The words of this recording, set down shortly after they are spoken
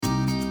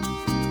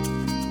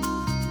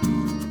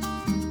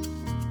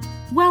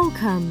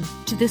Welcome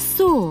to the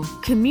SOAR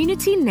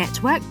Community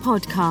Network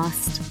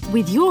podcast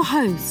with your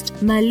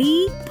host,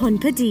 Mali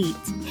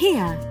Ponpadit.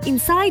 Here,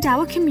 inside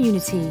our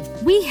community,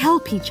 we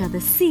help each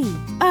other see,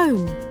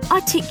 own,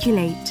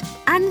 articulate,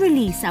 and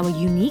release our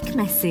unique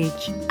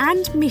message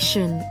and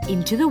mission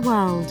into the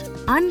world.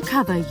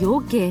 Uncover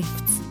your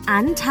gifts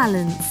and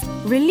talents,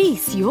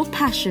 release your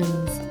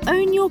passions,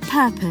 own your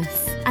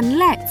purpose, and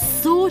let's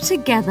soar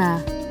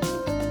together.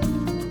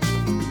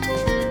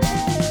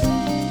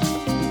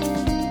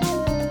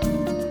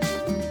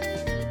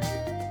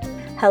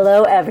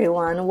 Hello,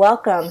 everyone.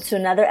 Welcome to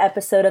another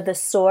episode of the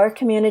SOAR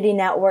Community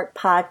Network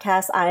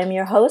podcast. I am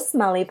your host,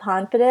 Mali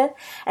Ponpadit,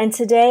 and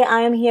today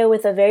I am here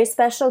with a very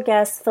special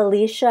guest,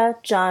 Felicia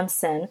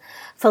Johnson.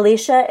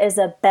 Felicia is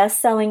a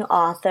best-selling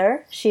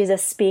author, she's a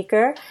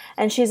speaker,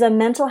 and she's a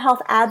mental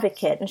health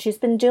advocate, and she's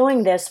been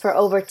doing this for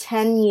over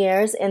 10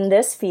 years in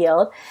this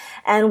field,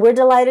 and we're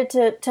delighted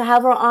to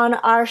have her on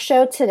our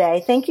show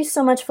today. Thank you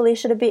so much,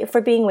 Felicia, for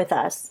being with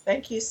us.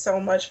 Thank you so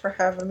much for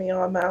having me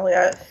on, Mali.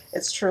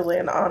 It's truly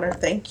an honor.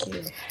 Thank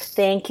you.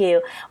 Thank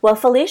you. Well,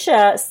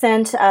 Felicia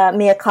sent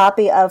me a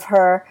copy of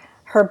her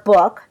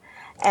book,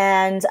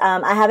 and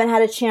I haven't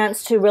had a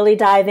chance to really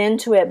dive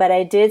into it, but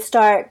I did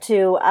start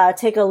to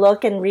take a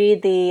look and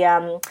read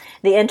the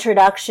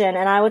introduction,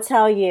 and I would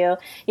tell you,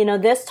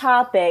 this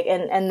topic,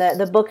 and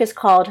the book is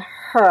called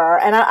Her,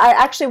 and I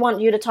actually want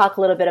you to talk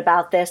a little bit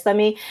about this. Let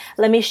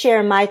me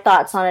share my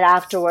thoughts on it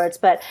afterwards,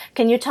 but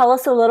can you tell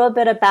us a little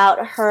bit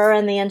about Her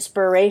and the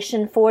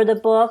inspiration for the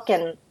book,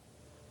 and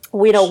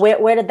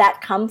where did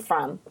that come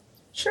from?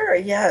 Sure,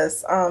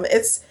 yes.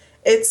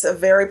 It's a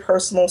very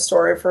personal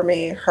story for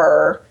me,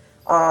 Her.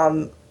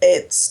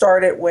 It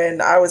started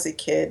when I was a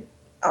kid,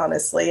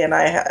 honestly, and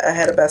I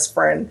had a best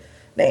friend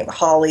named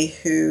Holly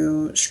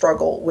who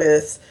struggled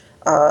with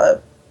a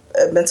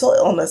mental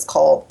illness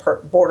called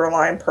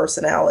borderline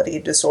personality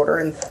disorder,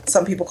 and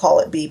some people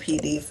call it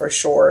BPD for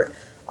short.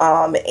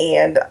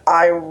 And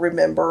I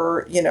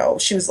remember,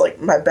 she was like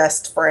my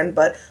best friend,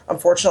 but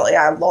unfortunately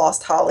I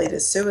lost Holly to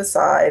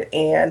suicide,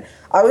 and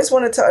I always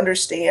wanted to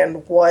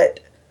understand what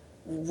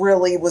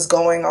really was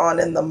going on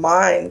in the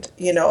mind,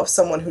 of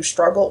someone who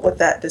struggled with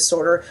that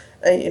disorder.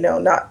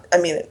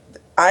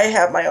 I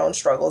have my own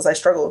struggles. I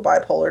struggle with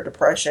bipolar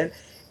depression,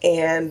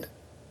 and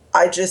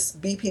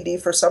BPD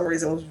for some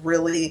reason was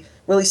really,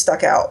 really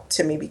stuck out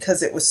to me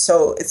because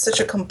it's such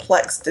a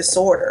complex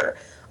disorder.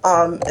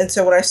 And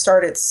so when I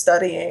started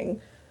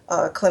studying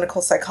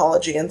clinical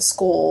psychology in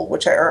school,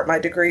 which I earned my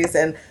degrees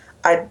in,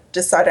 I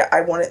decided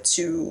I wanted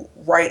to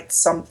write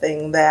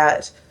something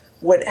that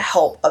would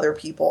help other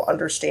people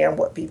understand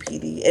what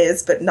BPD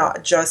is, but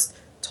not just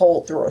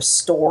told through a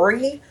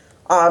story,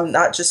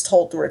 not just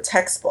told through a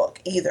textbook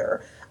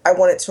either. I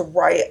wanted to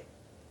write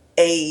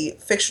a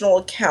fictional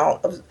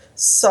account of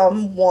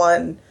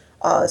someone,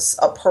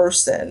 a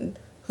person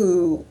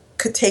who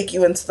could take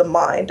you into the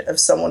mind of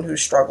someone who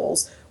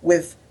struggles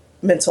with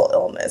mental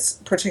illness.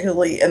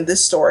 Particularly in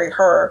this story,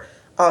 Her,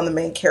 the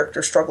main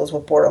character struggles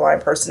with borderline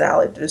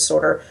personality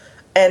disorder.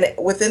 And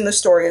within the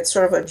story, it's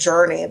sort of a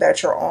journey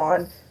that you're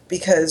on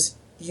because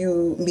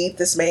you meet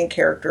this main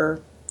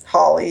character,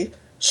 Holly.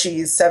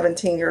 She's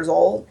 17 years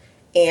old,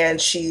 and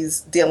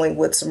she's dealing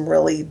with some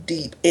really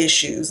deep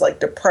issues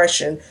like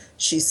depression.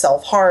 She's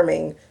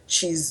self-harming.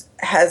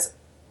 Has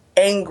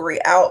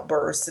angry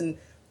outbursts, and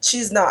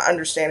she's not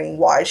understanding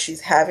why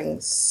she's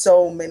having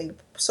so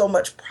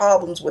much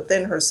problems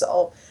within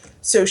herself.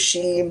 So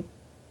she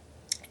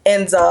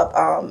ends up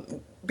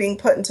being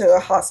put into a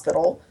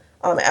hospital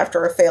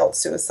after a failed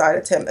suicide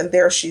attempt, and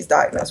there she's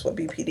diagnosed with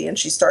BPD, and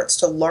she starts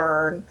to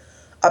learn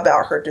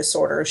about her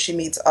disorder. She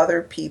meets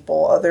other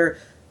people, other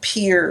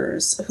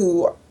peers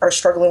who are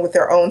struggling with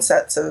their own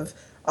sets of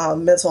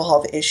mental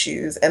health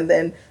issues, and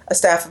then a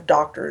staff of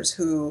doctors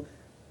who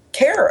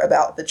care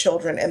about the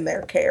children in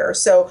their care.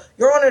 So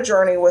you're on a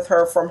journey with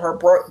her from her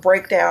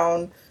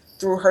breakdown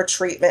through her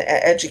treatment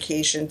and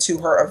education to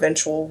her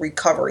eventual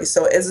recovery.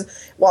 So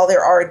while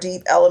there are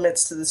deep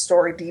elements to the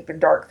story, deep and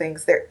dark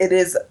things, it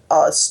is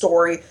a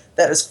story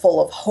that is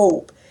full of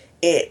hope.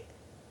 It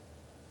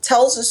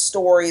tells a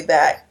story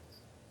that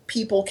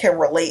people can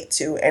relate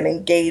to and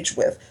engage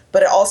with,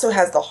 but it also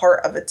has the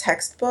heart of a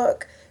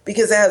textbook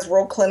because it has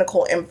real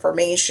clinical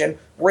information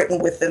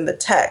written within the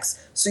text.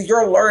 So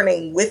you're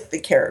learning with the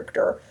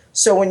character.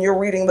 So when you're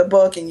reading the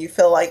book and you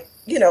feel like,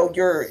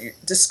 you're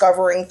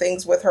discovering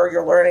things with her,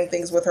 you're learning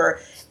things with her,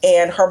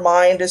 and her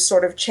mind is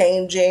sort of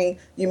changing.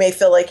 You may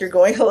feel like you're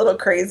going a little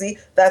crazy.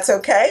 That's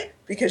okay,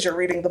 because you're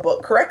reading the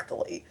book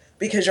correctly,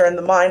 because you're in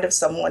the mind of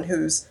someone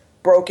who's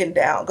broken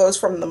down, goes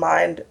from the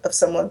mind of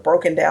someone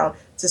broken down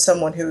to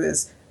someone who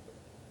is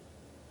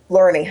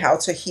learning how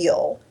to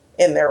heal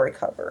in their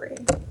recovery.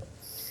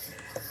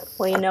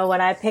 Well, when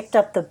I picked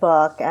up the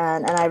book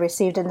and I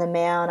received it in the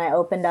mail and I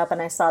opened up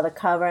and I saw the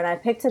cover and I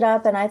picked it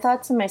up and I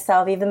thought to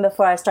myself, even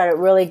before I started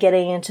really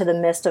getting into the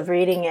midst of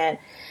reading it,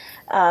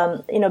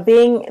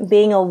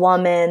 being a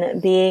woman,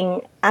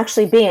 being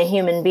a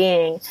human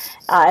being,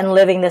 and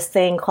living this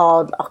thing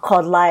called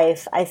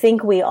life, I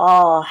think we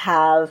all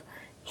have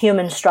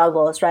human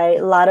struggles, right?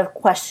 A lot of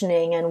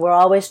questioning, and we're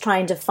always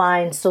trying to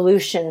find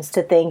solutions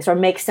to things or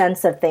make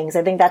sense of things.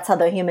 I think that's how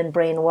the human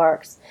brain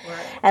works.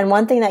 Right. And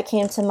one thing that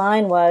came to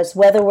mind was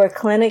whether we're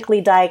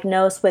clinically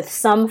diagnosed with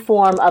some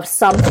form of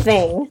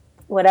something,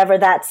 whatever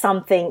that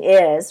something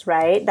is,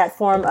 right? That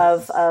form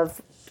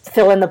of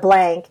fill in the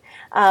blank.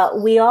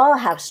 We all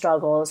have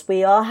struggles.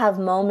 We all have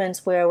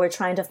moments where we're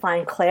trying to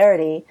find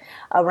clarity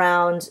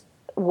around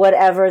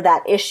whatever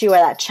that issue or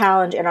that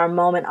challenge in our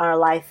moment, our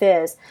life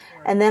is.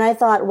 And then I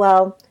thought,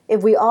 well,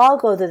 if we all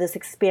go through this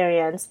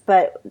experience,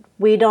 but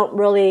we don't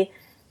really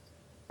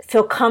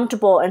feel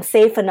comfortable and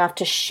safe enough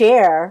to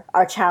share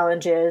our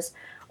challenges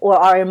or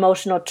our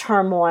emotional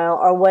turmoil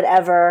or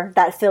whatever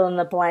that fill in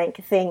the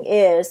blank thing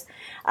is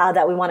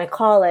that we want to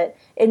call it,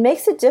 it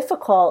makes it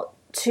difficult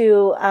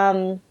to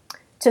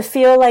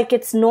feel like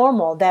it's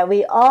normal, that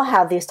we all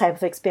have these type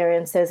of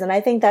experiences. And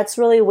I think that's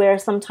really where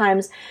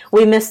sometimes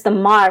we miss the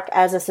mark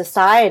as a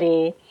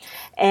society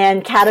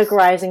and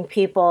categorizing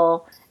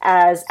people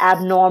as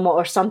abnormal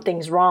or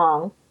something's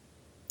wrong.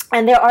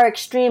 And there are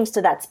extremes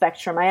to that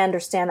spectrum. I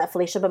understand that,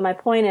 Felicia, but my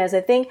point is,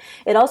 I think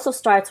it also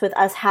starts with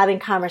us having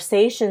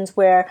conversations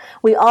where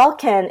we all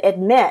can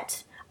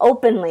admit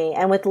openly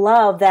and with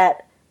love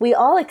that we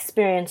all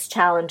experience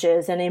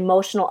challenges and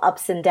emotional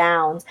ups and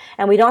downs,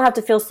 and we don't have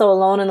to feel so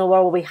alone in the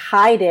world where we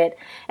hide it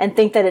and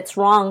think that it's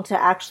wrong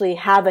to actually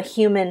have a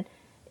human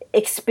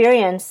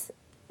experience,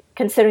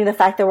 considering the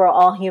fact that we're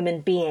all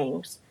human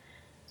beings.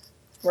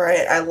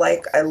 Right.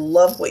 I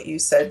love what you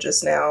said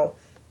just now,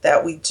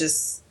 that we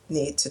just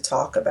need to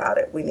talk about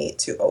it. We need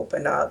to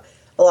open up.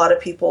 A lot of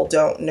people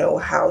don't know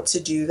how to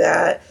do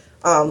that.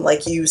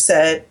 Like you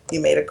said, you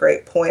made a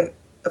great point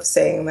of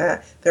saying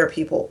that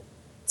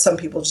some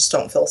people just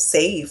don't feel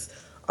safe.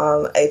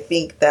 I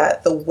think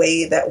that the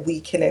way that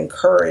we can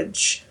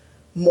encourage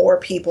more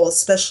people,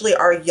 especially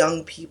our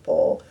young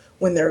people,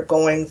 when they're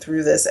going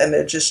through this and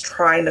they're just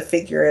trying to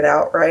figure it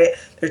out, right?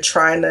 They're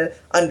trying to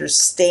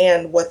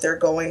understand what they're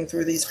going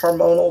through, these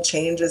hormonal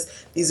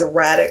changes, these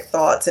erratic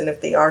thoughts, and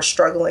if they are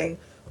struggling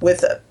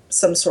with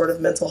some sort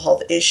of mental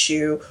health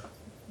issue,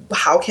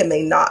 how can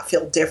they not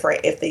feel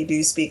different if they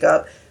do speak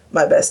up?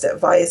 My best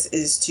advice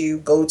is to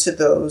go to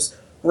those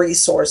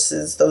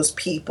resources, those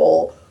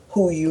people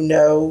who you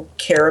know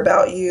care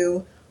about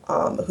you,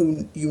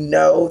 who you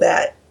know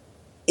that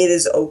it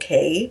is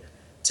okay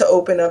to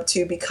open up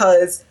to,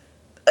 because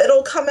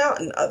it'll come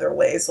out in other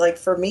ways. Like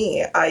for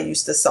me, I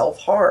used to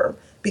self-harm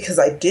because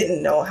I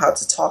didn't know how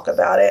to talk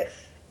about it.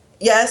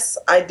 Yes,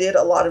 I did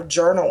a lot of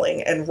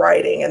journaling and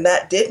writing, and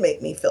that did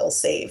make me feel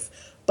safe.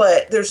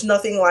 But there's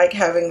nothing like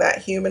having that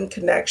human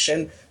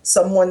connection,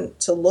 someone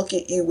to look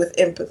at you with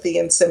empathy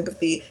and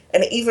sympathy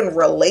and even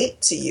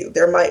relate to you.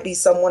 There might be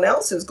someone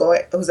else who's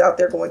out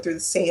there going through the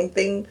same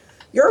thing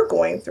you're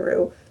going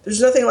through.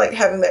 There's nothing like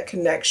having that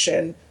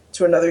connection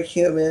to another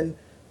human,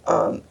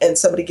 and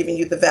somebody giving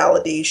you the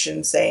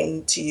validation,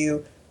 saying to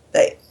you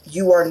that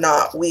you are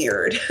not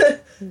weird.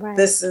 Right.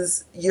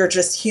 You're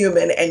just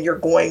human and you're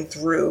going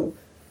through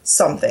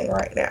something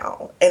right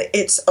now. And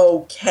it's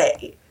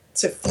okay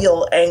to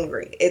feel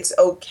angry. It's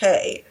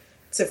okay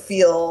to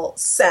feel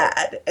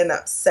sad and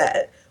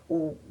upset.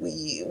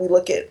 We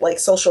look at like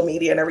social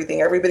media and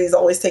everything. Everybody's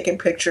always taking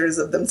pictures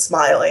of them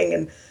smiling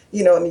and,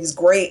 in these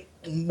great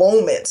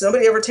moments.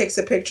 Nobody ever takes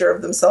a picture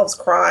of themselves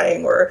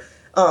crying or,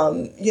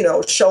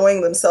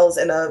 showing themselves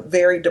in a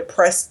very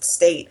depressed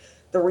state.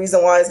 The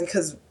reason why is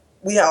because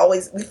we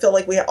feel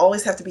like we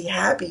always have to be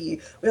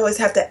happy. We always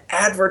have to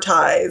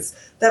advertise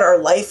that our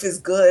life is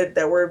good,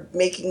 that we're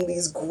making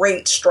these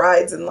great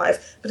strides in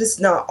life, but it's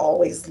not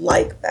always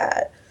like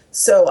that.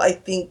 So I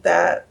think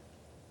that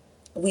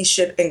we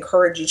should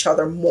encourage each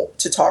other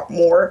to talk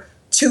more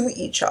to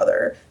each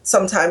other,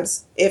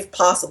 sometimes, if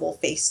possible,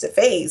 face to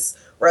face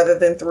rather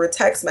than through a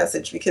text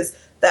message, because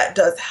that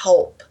does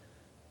help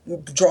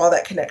draw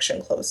that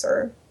connection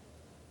closer.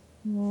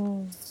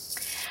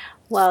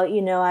 Well,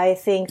 I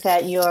think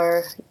that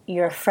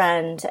your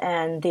friend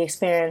and the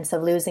experience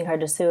of losing her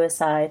to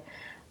suicide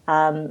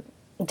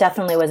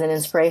definitely was an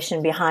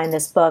inspiration behind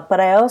this book. But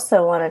I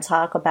also want to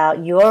talk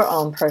about your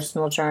own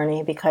personal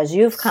journey, because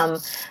you've come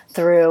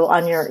through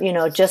on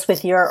your, just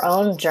with your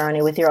own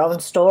journey, with your own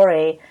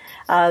story.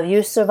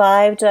 You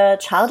survived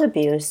child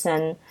abuse,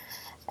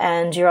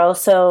 and you're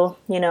also,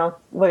 we're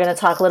going to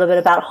talk a little bit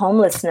about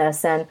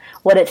homelessness and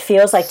what it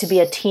feels like to be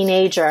a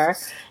teenager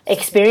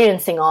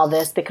experiencing all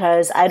this,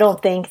 because I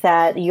don't think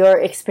that your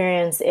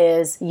experience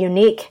is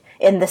unique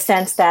in the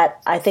sense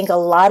that I think a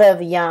lot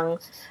of young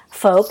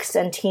folks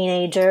and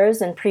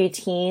teenagers and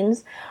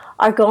preteens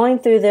are going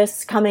through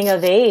this coming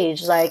of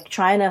age, like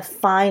trying to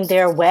find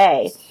their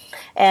way.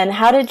 And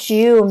how did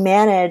you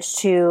manage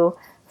to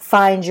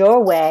find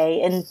your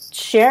way in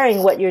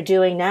sharing what you're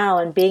doing now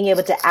and being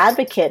able to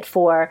advocate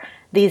for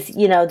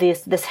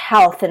this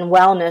health and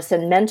wellness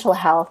and mental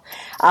health,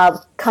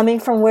 coming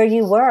from where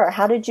you were?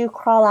 How did you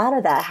crawl out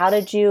of that? How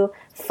did you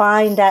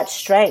find that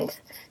strength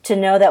to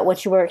know that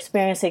what you were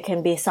experiencing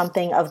can be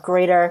something of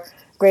greater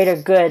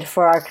good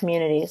for our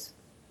communities?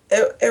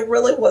 It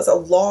really was a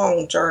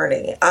long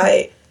journey.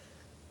 I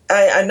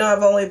I know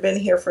I've only been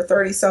here for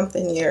 30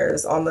 something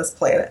years on this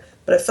planet,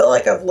 but I feel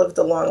like I've lived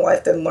a long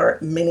life and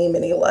learned many,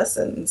 many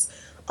lessons.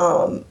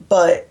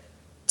 But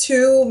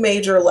two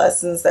major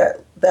lessons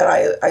that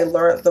I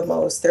learned the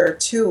most, there are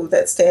two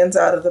that stands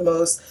out of the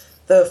most.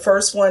 The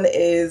first one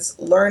is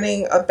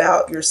learning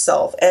about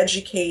yourself,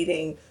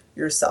 educating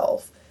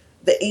yourself.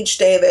 That each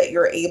day that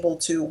you're able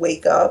to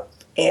wake up,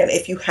 and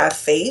if you have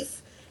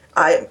faith,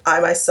 I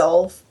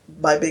myself,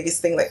 my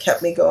biggest thing that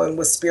kept me going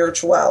was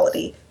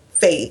spirituality,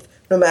 faith.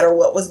 No matter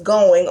what was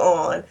going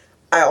on,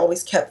 I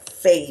always kept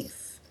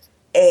faith.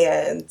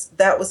 And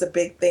that was a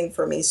big thing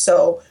for me.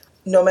 So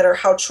no matter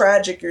how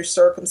tragic your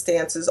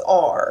circumstances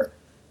are,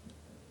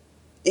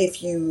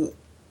 if you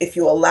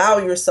allow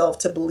yourself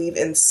to believe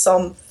in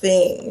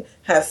something,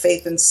 have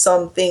faith in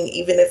something,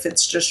 even if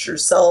it's just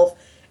yourself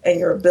and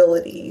your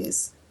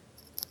abilities,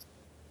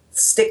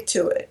 stick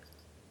to it.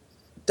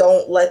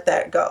 Don't let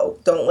that go.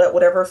 Don't let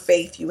whatever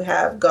faith you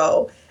have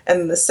go. And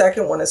then the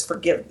second one is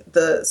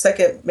the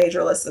second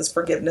major lesson is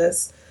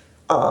forgiveness.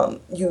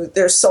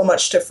 There's so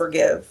much to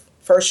forgive.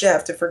 First, you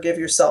have to forgive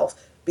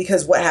yourself,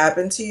 because what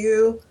happened to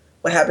you,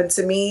 what happened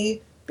to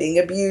me, being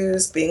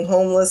abused, being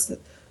homeless,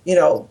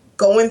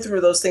 going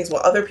through those things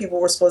when other people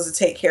were supposed to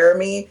take care of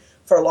me,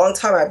 for a long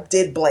time, I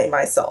did blame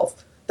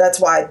myself. That's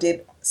why I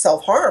did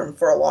self-harm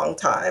for a long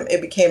time.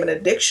 It became an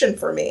addiction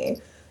for me.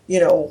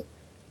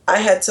 I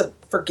had to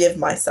forgive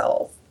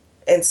myself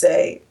and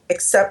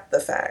accept the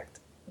fact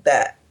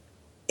that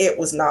it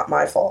was not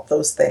my fault,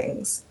 those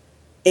things.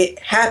 It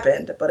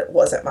happened, but it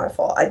wasn't my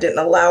fault. I didn't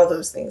allow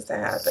those things to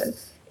happen.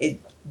 It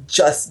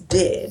just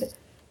did.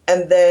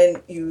 And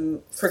then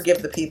you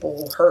forgive the people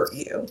who hurt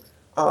you.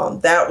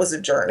 That was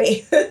a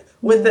journey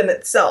within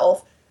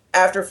itself.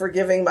 After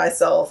forgiving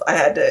myself, I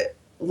had to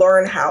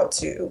learn how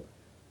to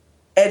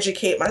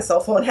educate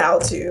myself on how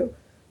to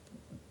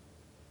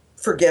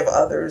forgive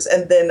others,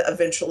 and then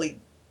eventually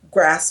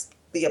grasp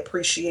the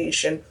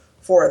appreciation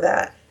for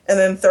that. And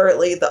then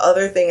thirdly, the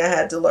other thing I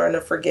had to learn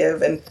to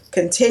forgive and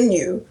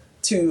continue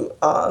to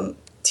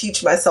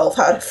teach myself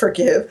how to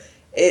forgive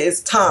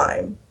is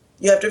time.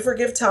 You have to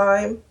forgive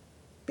time,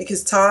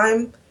 because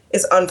time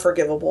is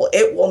unforgivable.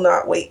 It will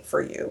not wait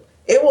for you.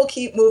 It will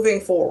keep moving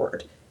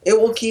forward. It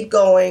will keep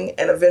going,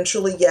 and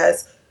eventually,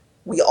 yes,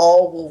 we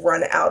all will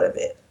run out of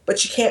it.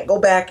 But you can't go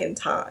back in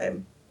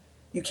time.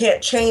 You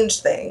can't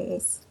change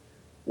things.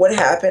 What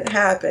happened,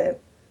 happened.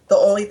 The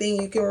only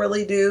thing you can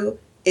really do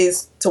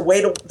is the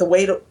way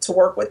to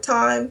work with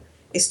time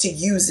is to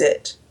use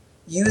it.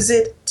 Use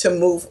it to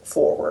move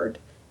forward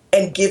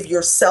and give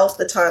yourself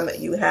the time that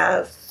you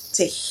have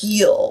to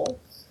heal.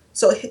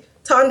 So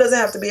time doesn't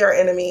have to be our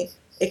enemy.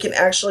 It can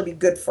actually be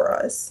good for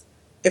us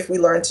if we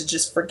learn to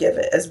just forgive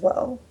it as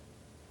well.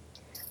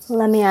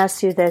 Let me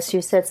ask you this.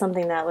 You said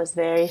something that was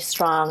very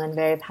strong and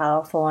very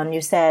powerful. And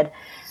you said,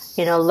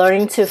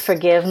 learning to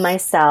forgive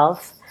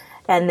myself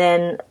and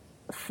then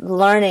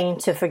learning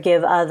to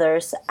forgive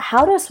others.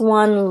 How does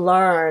one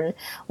learn?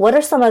 What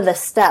are some of the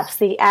steps,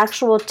 the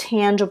actual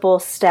tangible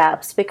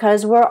steps?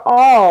 Because we're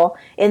all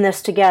in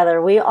this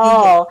together. We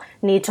all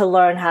need to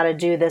learn how to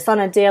do this on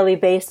a daily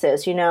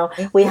basis.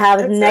 We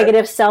have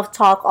negative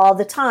self-talk all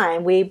the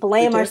time. We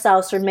blame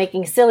ourselves for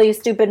making silly,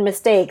 stupid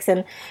mistakes.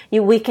 And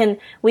we can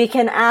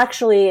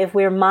actually, if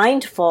we're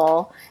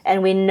mindful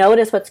and we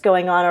notice what's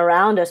going on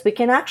around us, we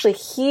can actually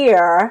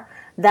hear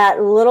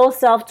that little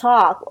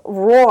self-talk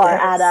roar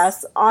at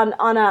us on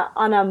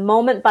a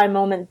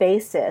moment-by-moment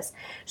basis.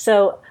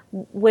 So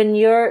when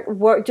you're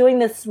doing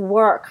this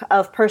work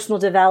of personal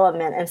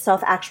development and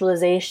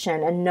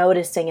self-actualization and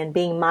noticing and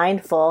being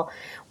mindful,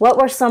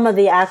 what were some of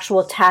the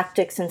actual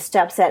tactics and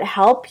steps that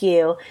help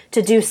you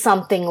to do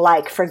something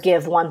like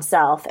forgive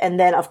oneself? And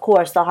then, of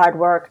course, the hard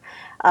work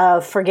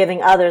of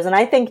forgiving others. And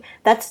I think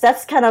that's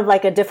kind of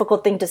like a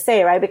difficult thing to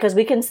say, right? Because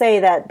we can say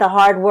that the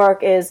hard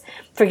work is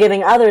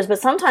forgiving others, but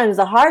sometimes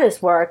the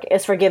hardest work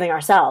is forgiving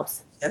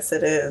ourselves. Yes,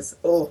 it is.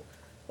 Oh,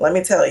 let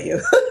me tell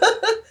you,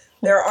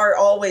 there are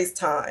always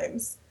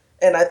times,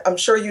 and I'm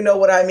sure you know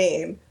what I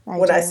mean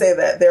when I say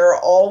that. There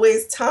are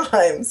always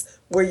times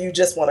where you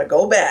just want to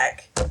go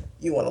back.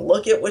 You want to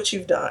look at what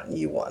you've done.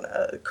 You want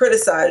to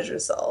criticize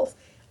yourself.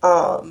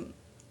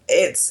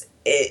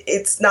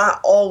 It's not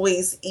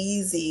always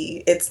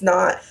easy. It's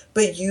not,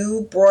 but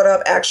you brought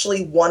up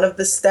actually one of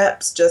the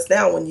steps just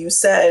now when you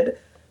said,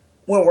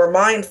 when we're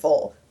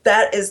mindful,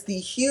 that is the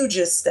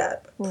hugest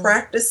step.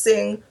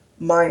 Practicing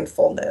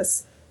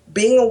mindfulness,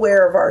 being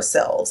aware of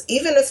ourselves,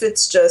 even if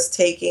it's just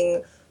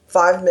taking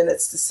 5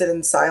 minutes to sit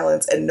in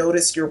silence and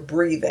notice your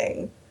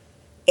breathing,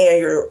 and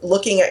you're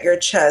looking at your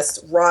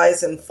chest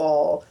rise and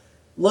fall,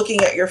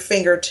 looking at your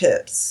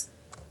fingertips,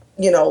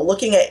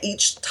 looking at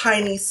each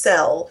tiny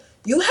cell.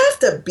 You have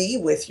to be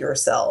with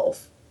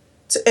yourself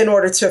in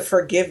order to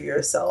forgive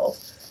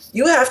yourself.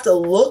 You have to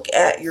look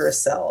at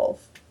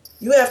yourself.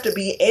 You have to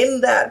be in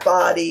that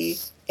body,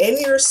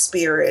 in your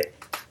spirit,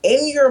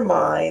 in your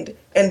mind,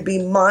 and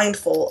be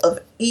mindful of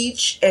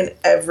each and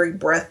every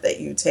breath that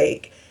you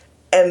take.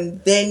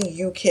 And then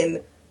you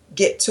can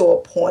get to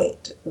a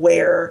point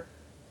where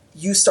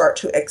you start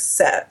to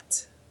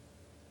accept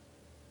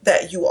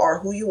that you are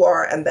who you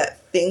are and that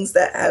things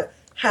that have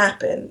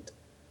happened,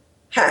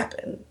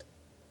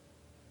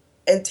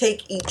 and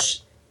take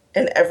each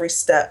and every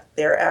step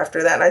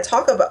thereafter that. And I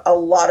talk about a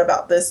lot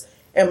about this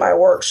in my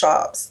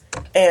workshops,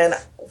 and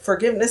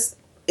forgiveness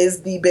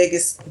is the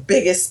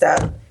biggest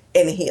step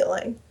in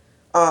healing.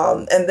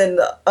 And then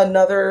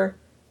another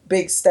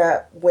big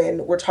step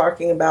when we're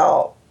talking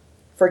about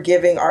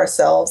forgiving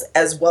ourselves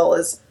as well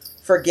as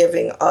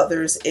forgiving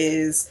others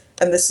is,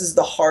 and this is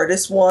the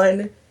hardest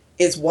one,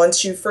 is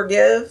once you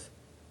forgive,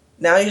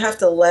 now you have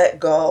to let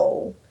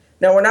go.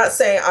 Now I'm not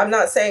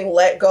saying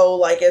let go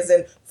like as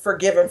in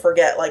forgive and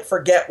forget, like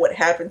forget what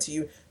happened to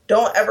you.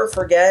 Don't ever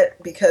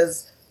forget,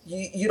 because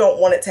you don't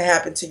want it to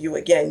happen to you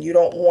again. You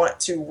don't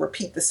want to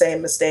repeat the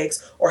same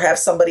mistakes or have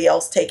somebody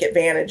else take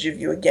advantage of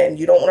you again.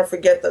 You don't want to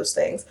forget those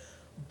things.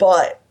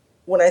 But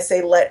when I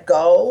say let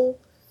go,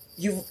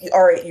 you've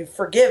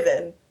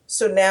forgiven.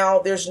 So now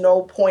there's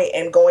no point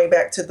in going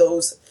back to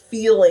those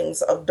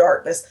feelings of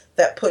darkness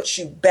that puts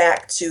you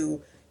back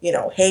to,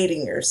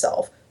 hating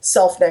yourself,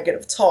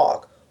 self-negative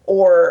talk,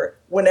 or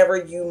whenever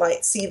you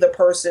might see the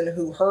person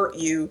who hurt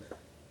you,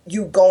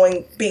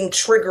 being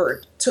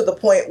triggered to the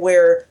point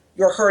where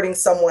you're hurting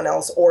someone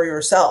else or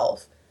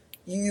yourself.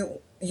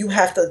 You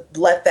have to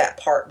let that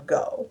part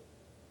go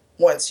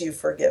once you've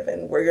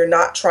forgiven, where you're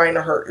not trying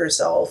to hurt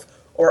yourself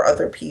or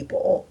other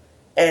people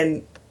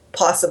and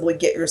possibly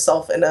get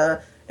yourself in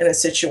a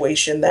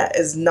situation that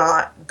is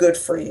not good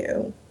for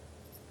you.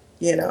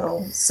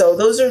 So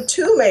those are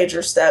two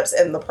major steps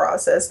in the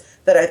process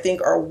that I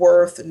think are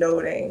worth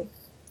noting.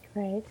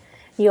 Right.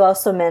 You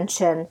also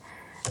mentioned,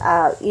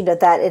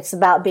 that it's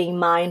about being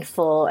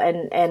mindful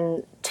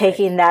and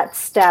taking that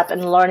step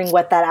and learning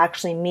what that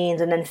actually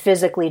means, and then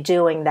physically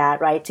doing that,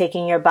 right?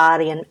 Taking your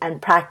body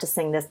and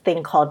practicing this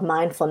thing called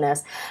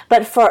mindfulness.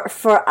 But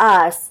for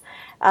us,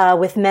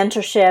 with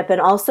mentorship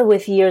and also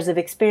with years of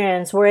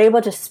experience, we're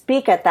able to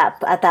speak at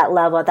that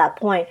level, at that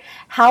point.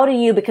 How do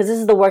you, because this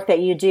is the work that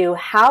you do,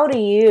 how do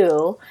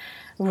you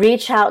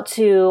reach out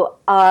to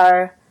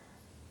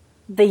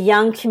the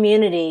young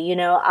community,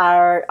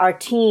 our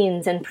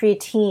teens and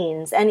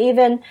preteens, and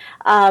even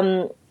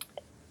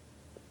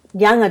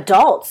young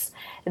adults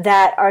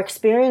that are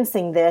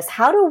experiencing this?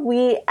 How do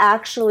we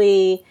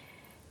actually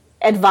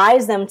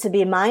advise them to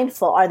be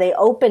mindful? Are they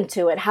open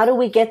to it? How do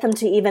we get them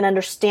to even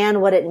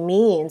understand what it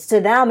means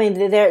to them? I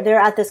mean, they're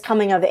at this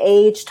coming of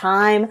age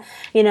time,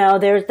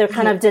 they're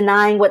kind of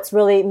denying what's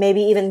really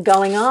maybe even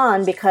going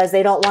on because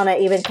they don't want to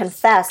even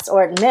confess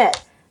or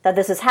admit that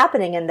this is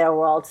happening in their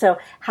world. So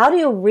how do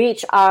you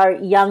reach our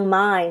young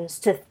minds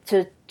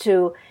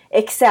to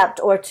accept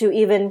or to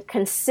even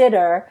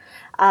consider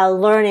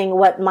learning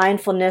what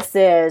mindfulness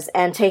is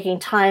and taking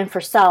time for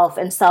self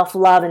and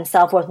self-love and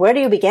self-worth? Where do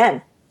you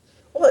begin?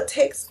 Well,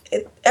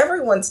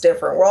 everyone's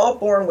different. We're all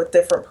born with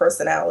different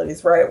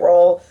personalities, right?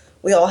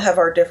 We all have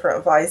our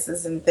different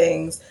vices and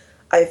things.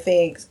 I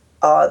think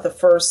the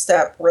first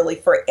step really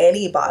for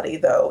anybody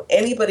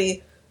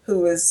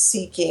who is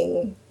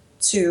seeking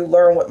to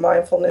learn what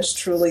mindfulness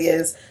truly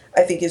is,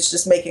 I think it's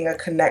just making a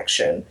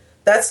connection.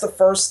 That's the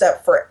first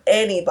step for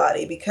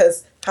anybody,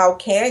 because how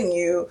can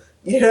you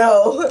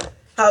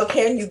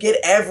get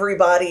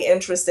everybody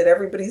interested?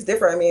 Everybody's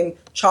different. I mean,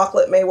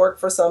 chocolate may work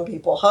for some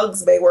people,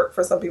 hugs may work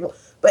for some people,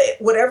 but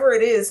whatever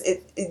it is,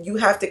 you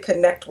have to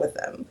connect with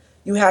them.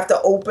 You have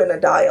to open a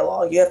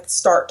dialogue. You have to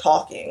start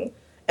talking.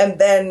 And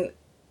then,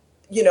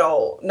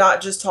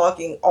 not just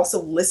talking,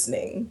 also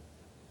listening.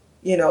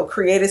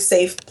 Create a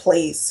safe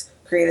place,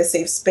 create a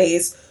safe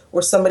space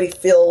where somebody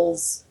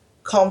feels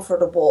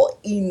comfortable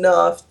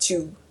enough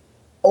to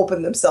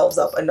open themselves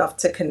up enough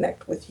to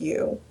connect with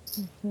you.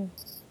 Mm-hmm.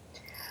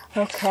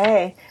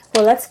 Okay.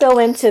 Well, let's go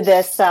into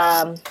this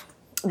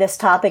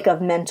topic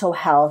of mental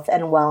health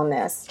and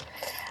wellness.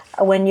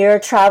 When you're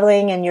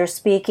traveling and you're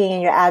speaking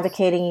and you're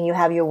advocating and you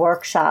have your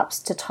workshops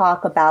to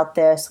talk about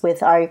this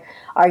with our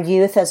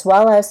youth as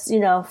well as,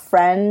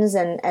 friends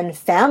and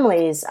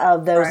families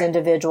of those right.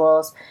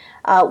 individuals,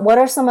 what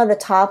are some of the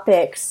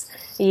topics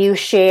you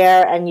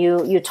share and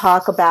you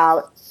talk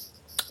about?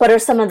 What are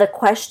some of the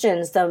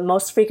questions, the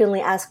most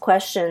frequently asked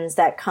questions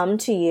that come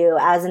to you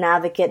as an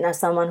advocate and as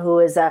someone who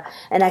is an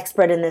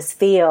expert in this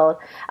field?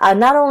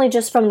 Not only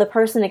just from the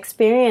person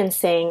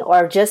experiencing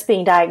or just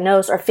being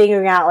diagnosed or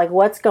figuring out like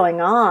what's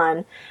going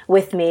on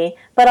with me,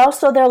 but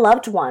also their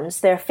loved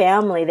ones, their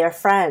family, their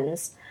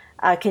friends.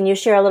 Can you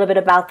share a little bit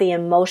about the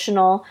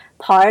emotional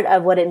part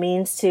of what it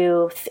means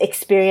to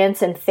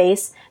experience and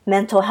face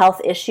mental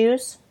health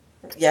issues?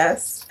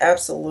 Yes,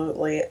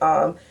 absolutely.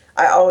 I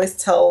always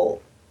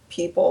tell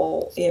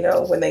people,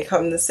 when they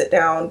come to sit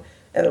down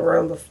in the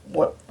room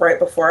right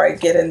before I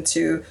get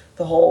into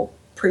the whole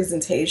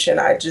presentation,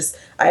 I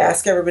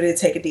ask everybody to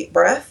take a deep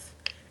breath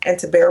and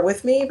to bear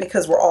with me,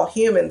 because we're all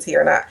humans here.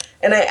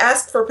 And I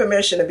ask for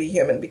permission to be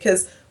human,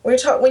 because when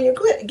you're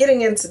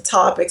getting into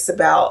topics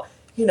about,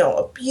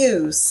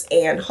 abuse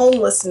and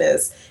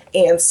homelessness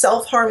and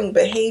self-harming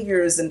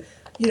behaviors and,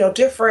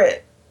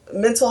 different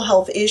mental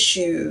health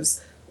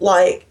issues,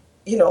 like,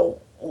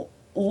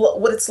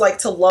 what it's like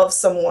to love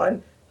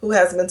someone who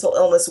has mental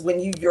illness when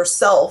you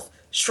yourself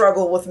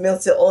struggle with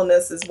mental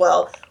illness as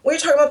well. When you're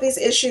talking about these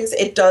issues,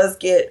 it does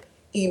get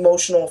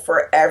emotional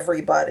for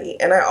everybody.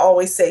 And I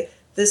always say,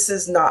 this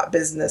is not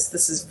business.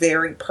 This is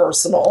very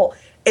personal.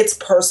 It's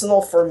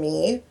personal for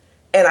me.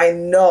 And I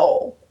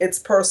know it's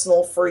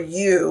personal for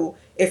you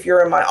if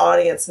you're in my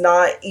audience,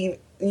 not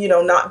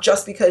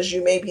just because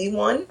you may be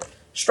one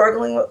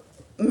struggling with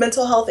a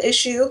mental health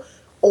issue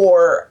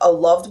or a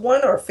loved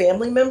one or a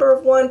family member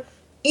of one.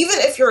 Even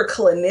if you're a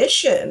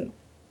clinician,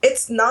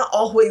 it's not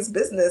always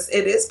business.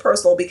 It is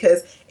personal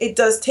because it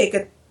does take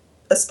a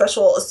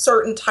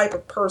certain type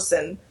of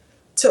person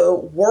to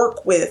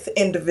work with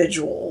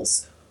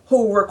individuals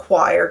who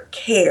require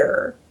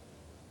care,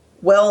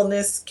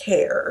 wellness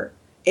care,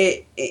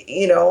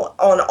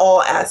 on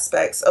all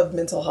aspects of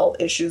mental health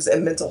issues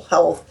and mental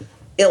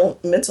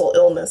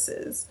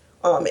illnesses.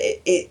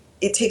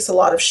 It takes a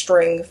lot of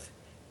strength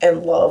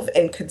and love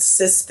and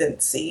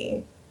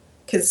consistency.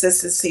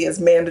 Consistency is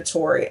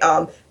mandatory.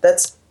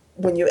 That's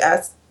when you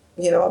ask,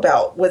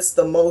 about what's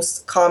the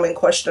most common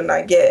question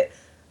I get.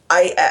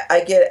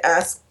 I get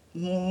asked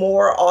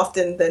more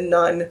often than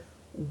none,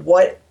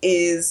 what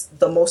is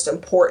the most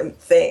important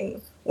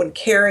thing when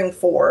caring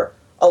for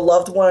a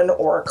loved one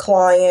or a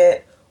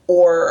client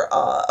or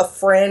a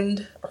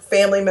friend or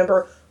family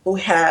member who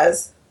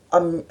has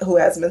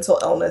mental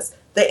illness?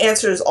 The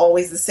answer is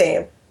always the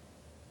same: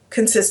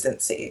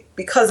 consistency,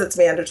 because it's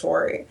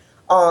mandatory.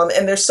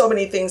 And there's so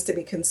many things to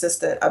be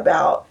consistent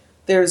about.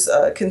 There's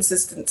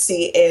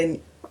consistency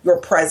in your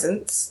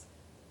presence,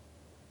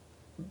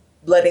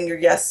 letting your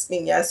yes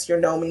mean yes, your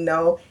no mean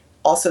no,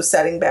 also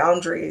setting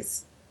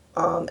boundaries,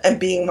 and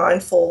being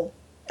mindful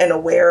and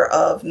aware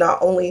of not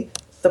only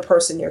the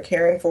person you're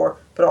caring for,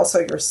 but also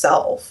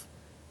yourself.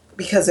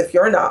 Because if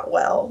you're not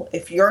well,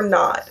 if you're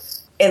not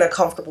in a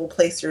comfortable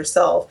place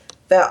yourself,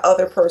 that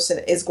other person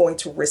is going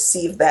to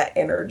receive that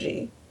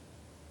energy.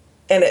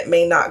 And it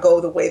may not go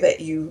the way that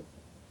you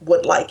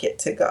would like it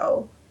to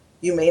go.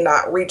 You may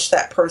not reach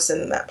that person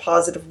in that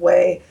positive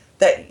way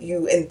that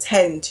you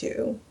intend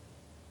to,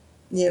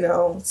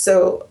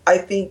 So I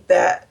think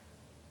that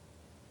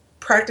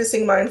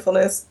practicing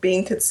mindfulness,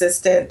 being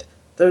consistent,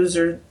 those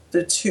are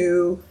the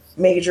two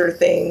major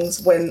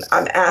things when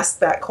I'm asked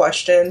that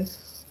question,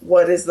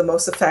 what is the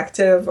most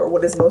effective or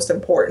what is most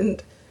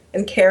important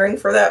in caring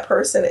for that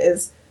person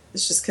is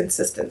just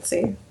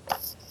consistency.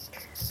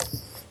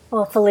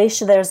 Well,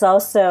 Felicia, there's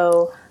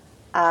also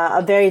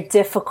a very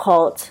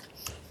difficult,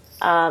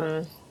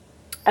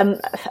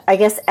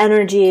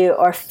 energy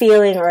or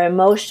feeling or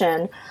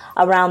emotion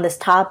around this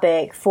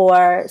topic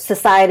for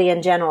society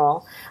in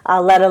general,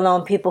 let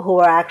alone people who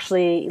are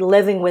actually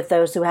living with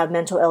those who have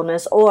mental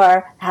illness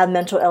or have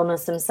mental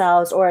illness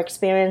themselves or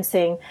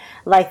experiencing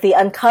like the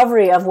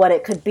uncovery of what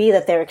it could be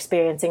that they're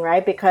experiencing,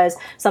 right? Because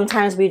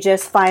sometimes we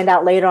just find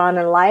out later on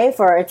in life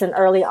or it's an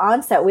early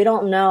onset. We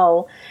don't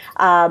know,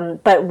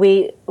 but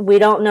we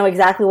don't know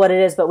exactly what it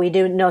is, but we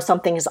do know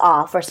something's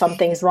off or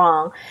something's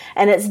wrong.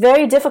 And it's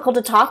very difficult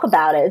to talk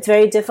about it. It's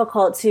very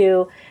difficult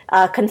to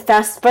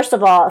confess, first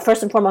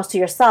and foremost to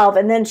yourself,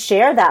 and then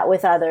share that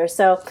with others.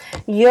 So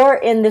you're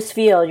in this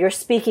field, you're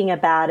speaking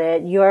about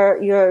it,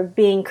 you're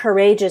being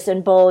courageous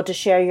and bold to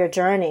share your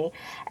journey.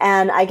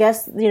 And I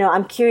guess,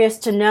 I'm curious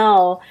to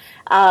know,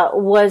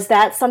 was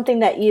that something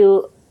that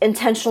you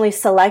intentionally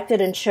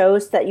selected and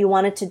chose that you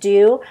wanted to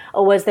do,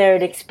 or was there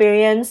an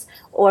experience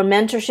or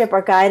mentorship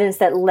or guidance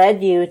that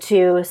led you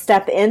to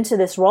step into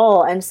this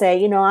role and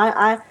say,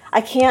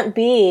 I can't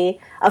be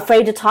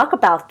afraid to talk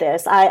about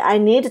this. I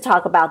need to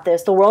talk about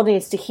this. The world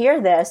needs to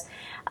hear this.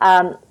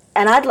 And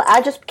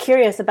I'm just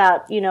curious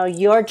about,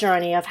 your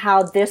journey of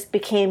how this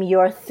became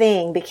your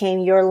thing, became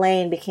your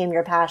lane, became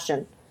your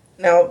passion.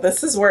 Now,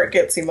 this is where it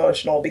gets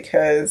emotional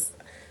because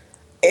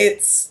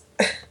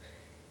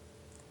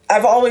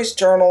I've always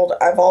journaled.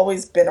 I've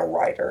always been a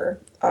writer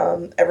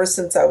ever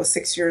since I was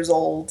 6 years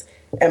old.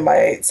 And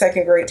my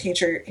second grade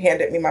teacher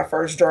handed me my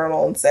first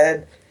journal and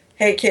said,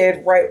 "Hey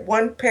kid, write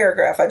one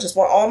paragraph. I just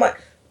want all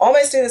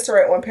my students to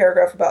write one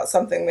paragraph about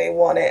something they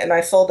wanted." And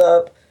I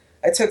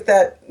took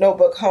that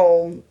notebook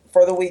home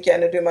for the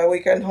weekend to do my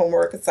weekend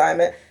homework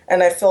assignment.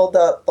 And I filled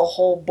up the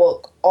whole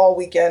book all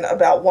weekend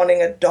about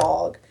wanting a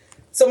dog.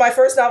 So my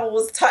first novel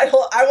was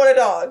titled, "I Want a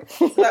Dog."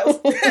 So that was,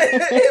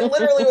 it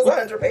literally was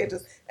 100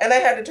 pages. And I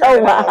had to turn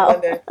it in on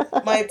Monday.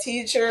 My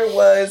teacher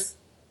was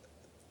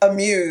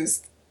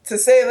amused, to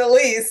say the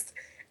least.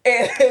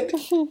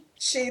 And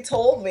she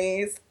told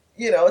me,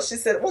 she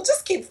said, "Well,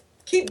 just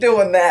keep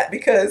doing that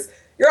because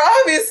you're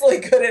obviously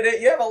good at it.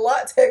 You have a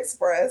lot to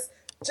express.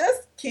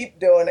 Just keep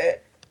doing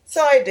it."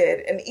 So I did.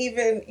 And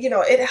even,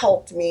 it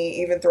helped me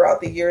even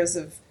throughout the years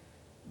of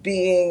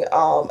being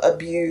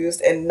abused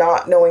and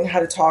not knowing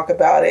how to talk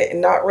about it and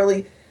not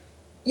really,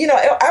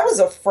 I was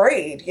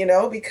afraid,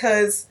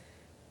 because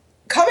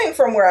coming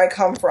from where I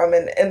come from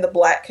in the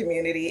Black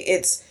community,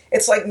 it's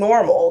like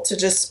normal to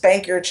just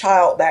spank your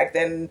child back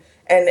then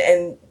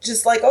and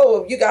just like,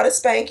 oh, you got a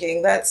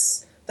spanking.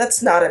 That's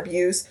not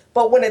abuse.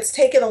 But when it's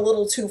taken a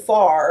little too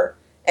far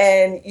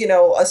and,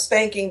 a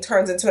spanking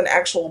turns into an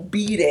actual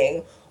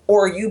beating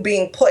or you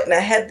being put in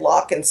a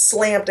headlock and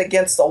slammed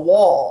against a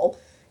wall,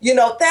 you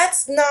know,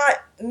 that's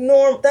not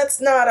normal. That's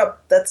not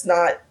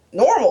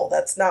normal.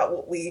 That's not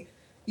what we,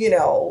 you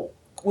know,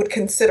 would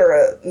consider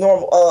a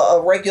normal,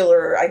 a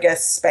regular, I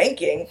guess,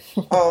 spanking,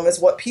 is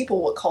what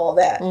people would call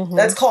that. Mm-hmm.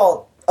 That's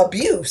called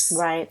abuse.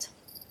 Right.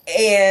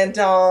 And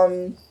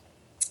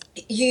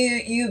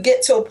you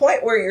get to a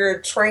point where you're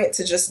trained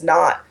to just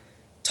not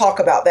talk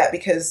about that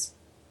because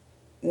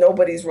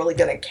nobody's really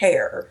going to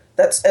care.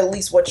 That's at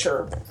least what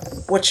you're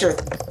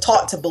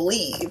taught to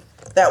believe,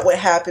 that what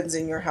happens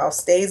in your house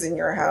stays in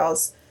your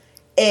house.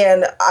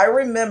 And I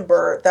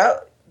remember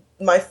that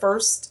my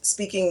first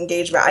speaking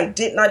engagement, I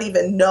did not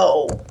even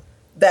know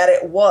that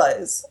it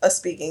was a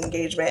speaking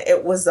engagement.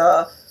 It was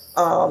a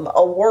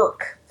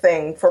work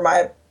thing for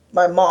my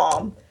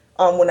mom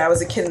when I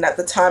was a kid. And at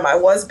the time I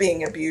was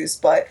being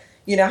abused, but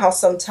you know how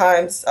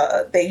sometimes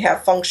they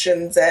have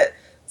functions at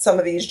some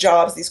of these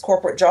jobs, these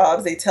corporate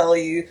jobs, they tell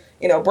you,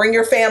 you know, bring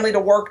your family to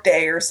work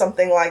day or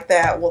something like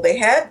that. Well, they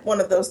had one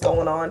of those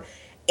going on.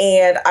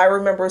 And I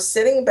remember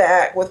sitting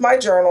back with my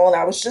journal and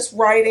I was just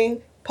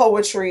writing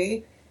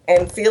poetry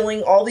and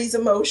feeling all these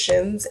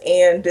emotions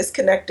and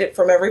disconnected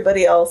from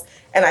everybody else.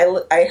 And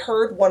I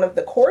heard one of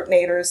the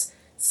coordinators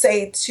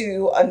say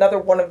to another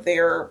one of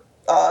their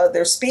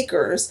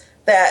speakers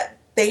that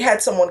they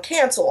had someone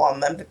cancel on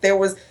them, that there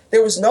was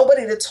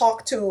nobody to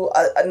talk to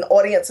an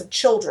audience of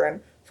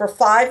children for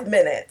 5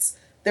 minutes.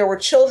 There were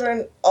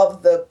children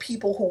of the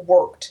people who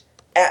worked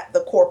at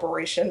the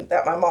corporation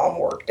that my mom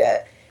worked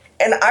at.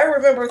 And I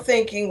remember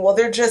thinking, well,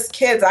 they're just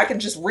kids. I can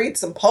just read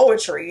some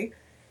poetry.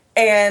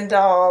 And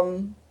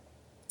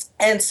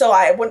so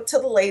I went to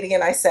the lady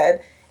and I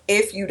said,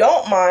 if you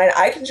don't mind,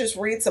 I can just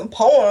read some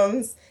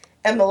poems.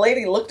 And the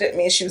lady looked at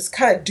me. She was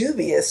kind of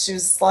dubious. She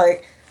was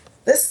like,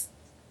 this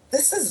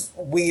is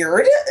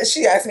weird.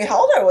 She asked me how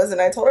old I was.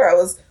 And I told her I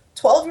was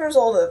 12 years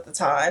old at the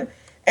time.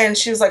 And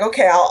she was like,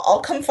 okay,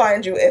 I'll come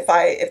find you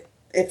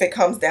if it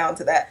comes down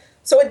to that.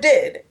 So it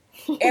did.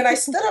 And I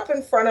stood up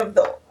in front of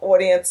the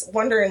audience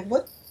wondering,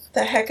 what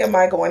the heck am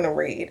I going to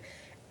read?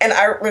 And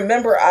I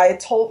remember I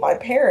told my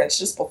parents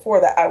just before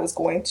that I was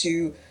going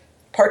to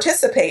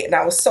participate, and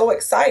I was so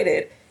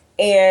excited.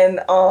 And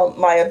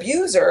my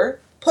abuser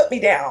put me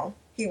down.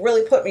 He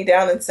really put me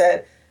down and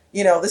said,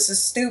 you know, this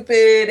is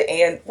stupid,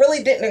 and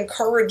really didn't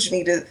encourage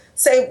me to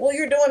say, well,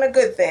 you're doing a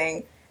good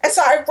thing. And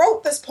so I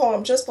wrote this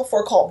poem just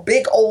before called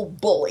Big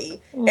Old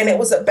Bully. Mm. And it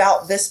was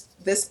about this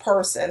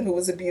person who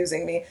was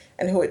abusing me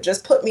and who had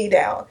just put me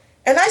down.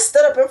 And I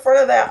stood up in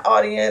front of that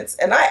audience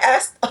and I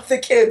asked the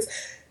kids,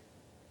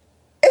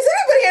 is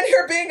anybody in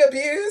here being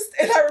abused?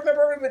 And I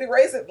remember everybody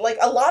raising, like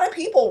a lot of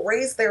people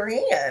raised their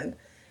hand.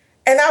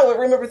 And I would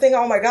remember thinking,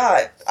 oh my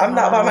God, I'm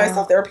not by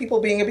myself. There are people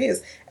being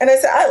abused. And I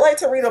said, I'd like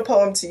to read a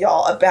poem to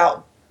y'all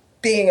about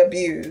being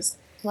abused.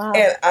 Wow.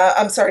 And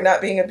I'm sorry, not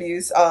being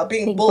abused,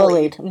 being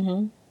bullied.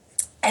 Mm-hmm.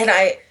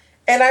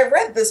 And I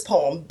read this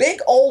poem,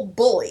 Big Old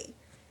Bully.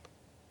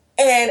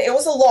 And it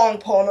was a long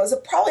poem. It was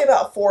probably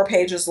about 4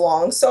 pages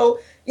long. So,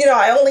 you know,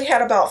 I only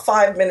had about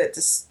 5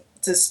 minutes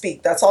to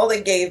speak. That's all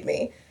they gave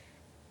me.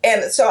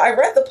 And so I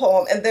read the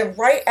poem. And then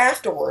right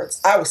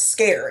afterwards, I was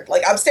scared.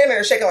 Like, I'm standing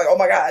there shaking like, oh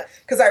my God.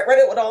 Because I read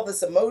it with all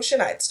this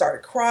emotion. I had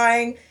started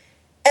crying.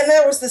 And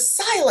there was this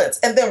silence.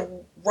 And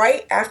then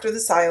right after the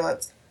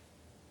silence,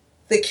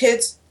 the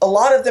kids, a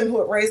lot of them who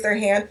had raised their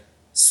hand,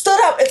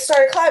 stood up and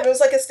started clapping. It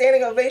was like a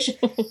standing ovation.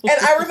 And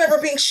I remember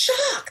being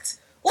shocked.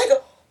 Like,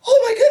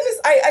 oh my goodness,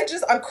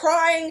 I'm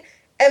crying.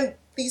 And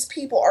these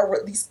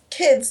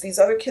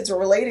other kids are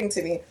relating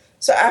to me.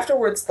 So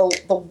afterwards,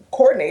 the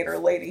coordinator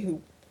lady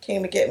who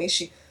came to get me,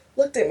 she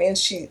looked at me and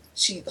she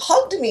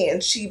hugged me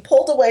and she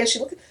pulled away and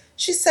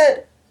she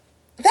said,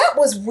 that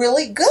was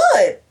really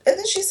good. And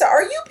then she said,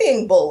 are you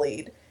being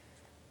bullied?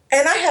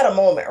 And I had a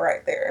moment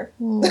right there.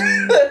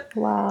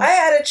 Wow. I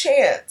had a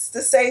chance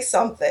to say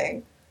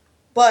something.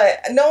 But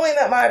knowing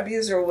that my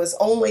abuser was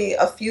only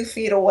a few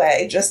feet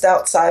away, just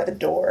outside the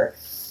door,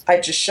 I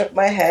just shook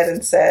my head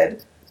and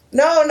said,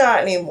 no,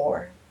 not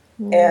anymore.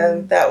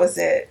 And that was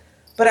it.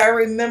 But I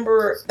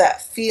remember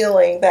that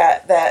feeling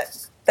that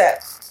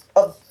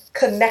of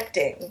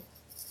connecting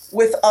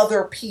with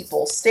other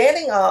people,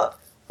 standing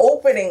up,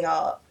 opening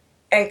up,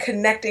 and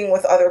connecting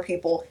with other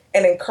people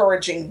and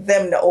encouraging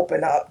them to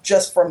open up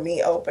just from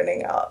me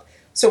opening up.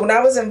 So when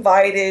I was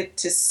invited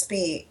to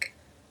speak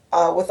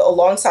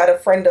alongside a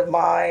friend of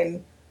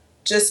mine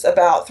just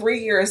about 3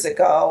 years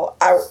ago,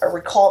 I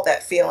recalled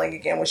that feeling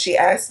again when she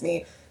asked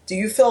me, do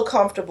you feel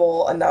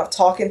comfortable enough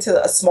talking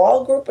to a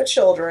small group of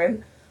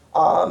children?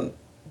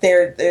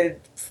 They're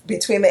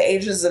between the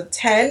ages of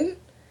 10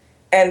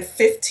 and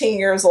 15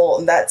 years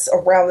old, and that's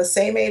around the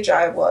same age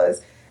I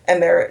was.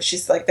 And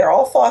she's like, they're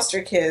all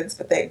foster kids,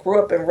 but they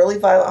grew up in really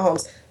violent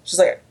homes. She's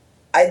like,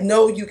 I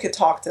know you could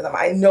talk to them.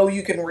 I know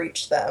you can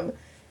reach them.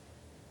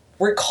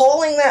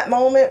 Recalling that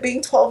moment,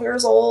 being 12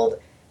 years old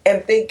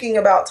and thinking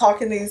about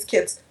talking to these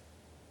kids,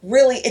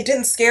 really, it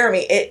didn't scare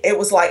me. It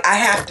was like, I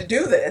have to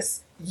do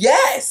this.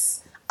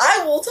 Yes,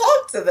 I will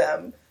talk to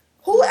them.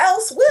 Who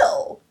else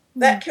will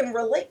that can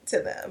relate to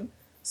them?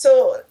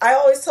 So I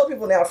always tell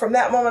people now, from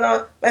that moment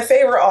on, my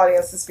favorite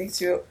audience to speak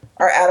to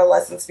are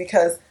adolescents,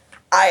 because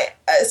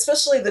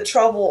especially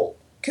the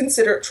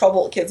considered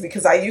troubled kids,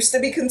 because I used to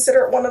be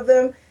considered one of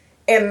them.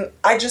 And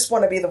I just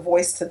want to be the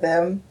voice to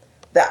them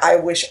that I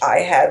wish I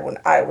had when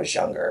I was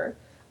younger.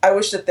 I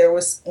wish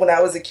that when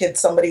I was a kid,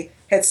 somebody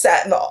had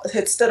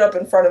stood up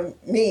in front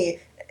of me,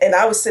 and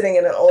I was sitting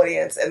in an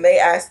audience, and they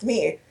asked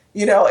me,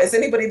 is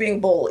anybody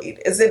being bullied?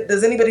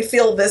 Does anybody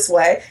feel this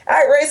way?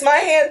 I raised my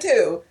hand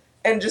too,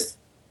 and just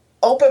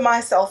open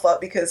myself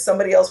up, because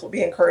somebody else would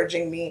be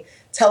encouraging me,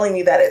 telling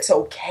me that it's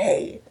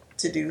okay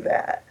to do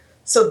that.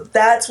 So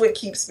that's what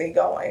keeps me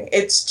going.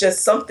 It's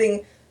just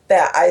something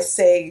that I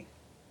say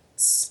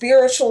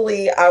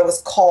spiritually I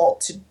was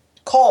called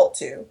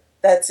to.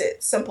 That's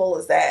it. Simple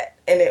as that.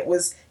 And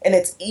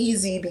it's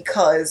easy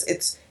because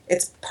it's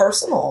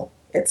personal.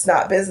 It's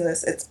not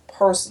business. It's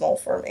personal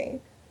for me.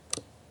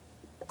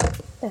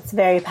 That's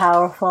very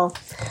powerful.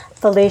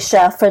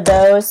 Felicia, for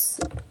those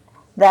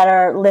that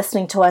are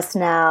listening to us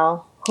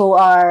now who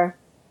are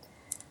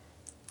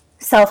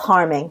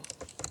self-harming,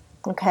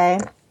 okay?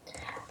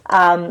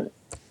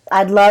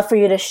 I'd love for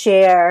you to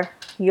share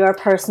your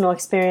personal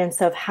experience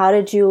of how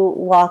did you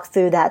walk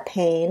through that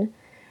pain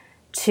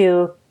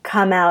to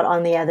come out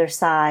on the other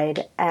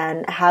side,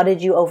 and how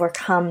did you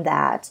overcome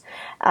that?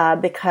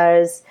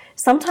 Because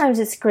sometimes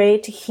it's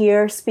great to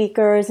hear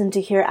speakers and to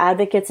hear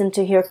advocates and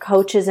to hear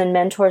coaches and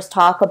mentors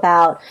talk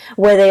about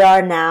where they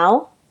are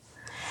now.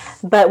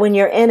 But when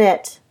you're in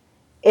it,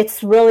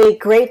 it's really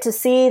great to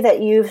see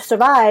that you've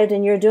survived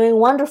and you're doing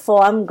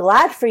wonderful. I'm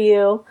glad for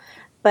you,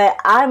 but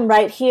I'm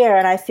right here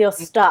and I feel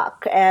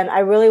stuck. And I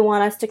really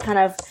want us to kind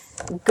of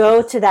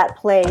go to that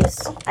place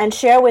and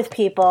share with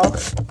people,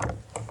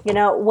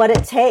 what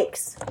it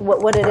takes.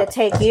 What did it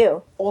take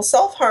you? Well,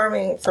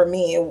 self-harming for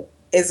me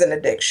is an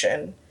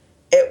addiction.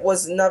 It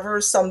was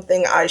never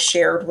something I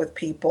shared with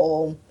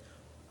people.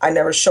 I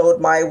never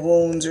showed my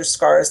wounds or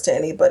scars to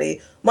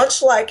anybody.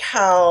 Much like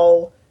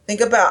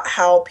think about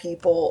how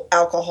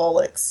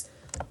alcoholics,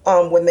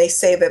 when they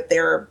say that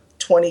they're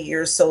 20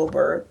 years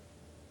sober,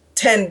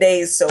 10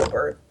 days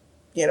sober,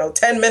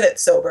 10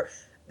 minutes sober,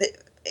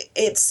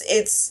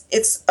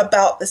 it's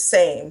about the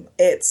same.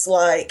 It's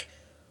like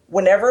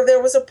whenever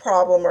there was a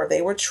problem or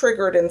they were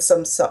triggered in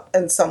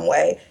some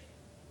way,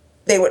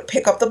 they would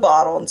pick up the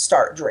bottle and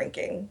start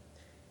drinking.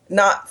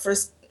 Not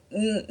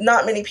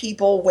many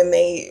people, when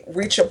they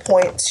reach a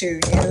point to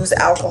use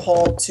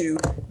alcohol to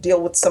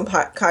deal with some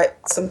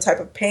type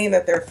of pain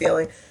that they're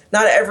feeling,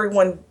 not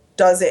everyone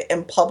does it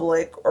in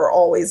public,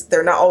 or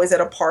they're not always at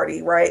a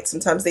party, right?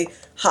 Sometimes they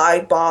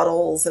hide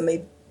bottles and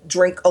they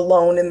drink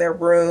alone in their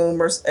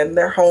room or in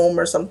their home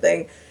or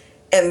something,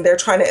 and they're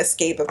trying to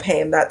escape a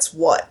pain. That's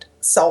what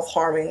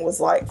self-harming was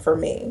like for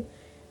me.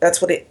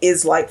 That's what it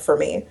is like for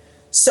me.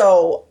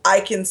 So I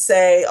can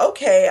say,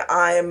 okay,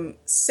 I'm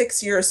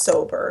 6 years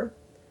sober,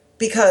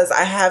 because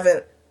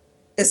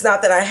it's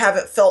not that I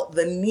haven't felt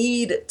the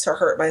need to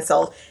hurt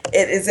myself.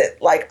 It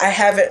isn't like I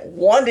haven't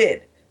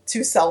wanted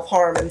to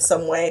self-harm in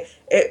some way.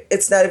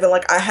 It's not even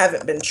like I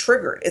haven't been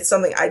triggered. It's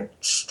something I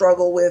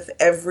struggle with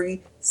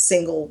every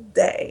single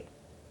day.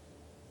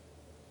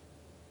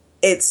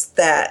 It's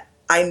that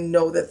I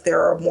know that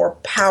there are more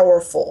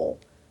powerful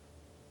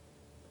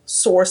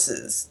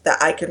sources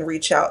that I can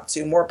reach out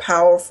to, more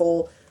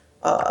powerful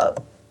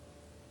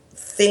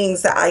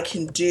things that I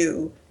can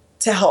do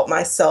to help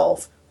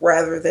myself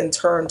rather than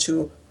turn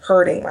to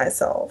hurting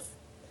myself.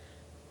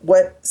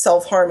 What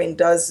self-harming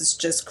does is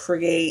just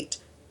create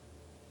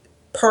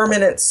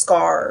permanent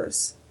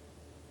scars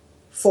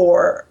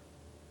for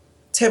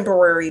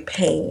temporary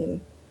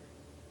pain,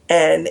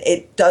 and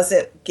it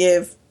doesn't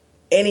give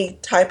any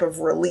type of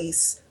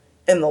release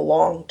in the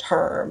long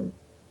term,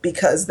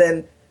 because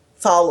then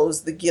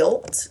follows the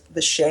guilt,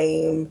 the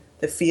shame,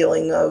 the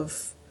feeling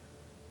of,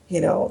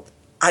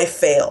 I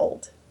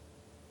failed.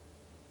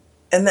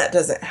 And that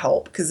doesn't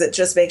help, because it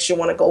just makes you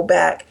want to go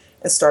back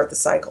and start the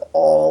cycle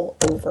all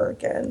over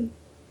again.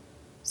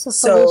 So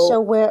Felicia,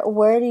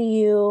 where do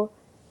you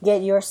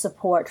get your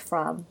support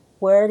from?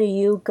 Where do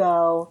you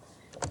go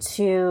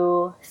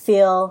to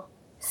feel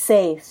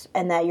safe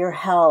and that you're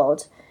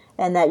held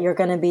and that you're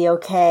going to be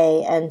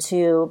okay?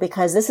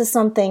 Because this is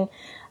something,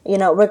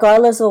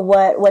 regardless of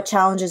what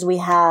challenges we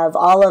have,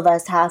 all of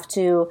us have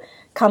to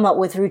come up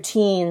with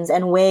routines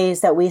and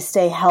ways that we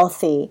stay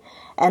healthy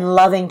and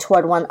loving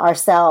toward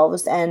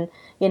ourselves, and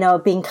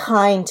being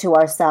kind to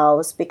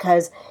ourselves,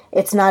 because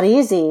it's not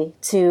easy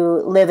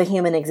to live a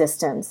human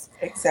existence.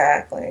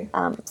 Exactly.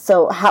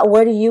 So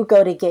where do you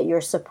go to get your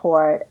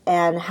support,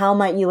 and how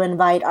might you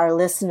invite our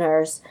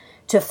listeners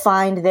to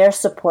find their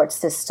support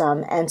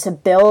system and to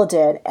build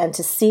it and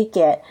to seek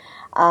it,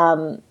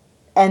 and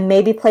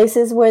maybe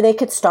places where they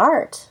could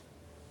start?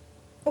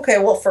 Okay,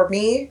 well, for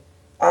me,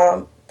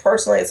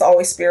 personally, it's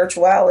always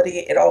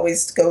spirituality. It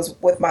always goes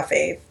with my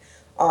faith.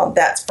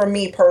 That's for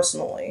me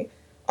personally.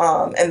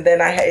 And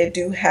then I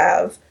do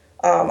have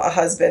a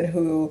husband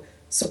who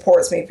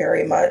supports me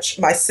very much.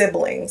 My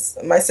siblings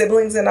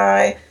and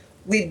I,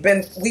 we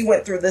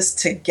went through this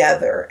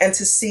together, and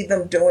to see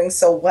them doing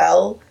so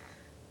well,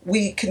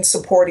 we can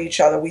support each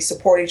other. We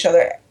support each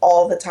other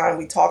all the time.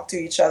 We talk to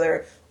each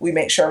other. We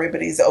make sure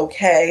everybody's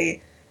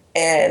okay.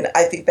 And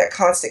I think that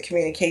constant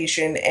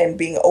communication and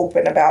being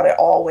open about it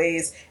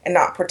always, and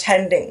not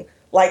pretending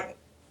like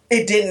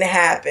it didn't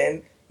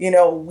happen.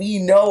 We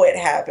know it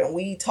happened.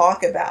 We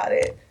talk about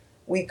it.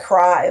 We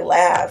cry,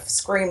 laugh,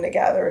 scream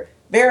together.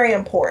 Very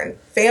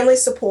important. Family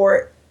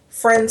support,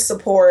 friend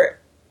support,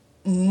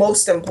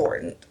 most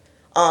important.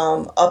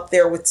 Up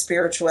there with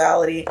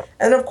spirituality.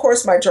 And of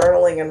course, my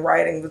journaling and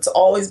writing, that's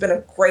always been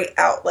a great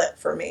outlet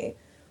for me.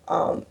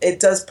 It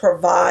does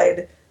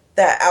provide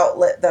that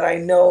outlet that I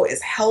know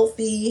is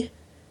healthy,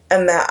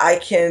 and that I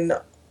can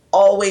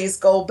always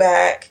go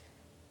back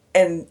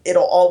and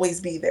it'll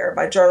always be there.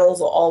 My journals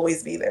will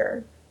always be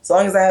there. As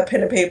long as I have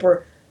pen and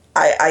paper,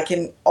 I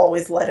can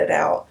always let it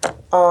out.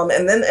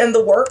 And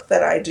the work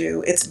that I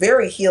do, it's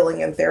very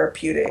healing and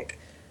therapeutic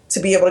to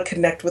be able to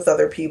connect with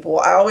other people.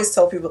 I always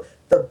tell people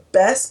the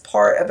best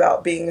part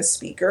about being a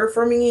speaker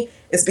for me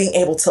is being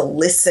able to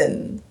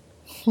listen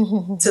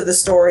to the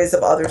stories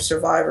of other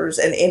survivors,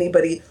 and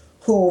anybody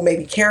who may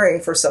be caring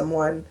for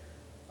someone,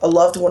 a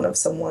loved one of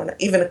someone,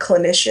 even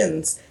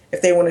clinicians,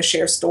 if they want to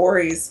share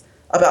stories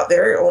about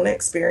their own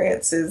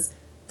experiences.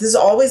 This is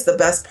always the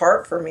best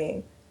part for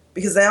me,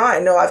 because now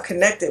I know I've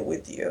connected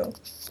with you,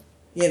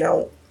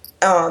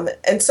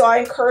 and so I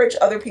encourage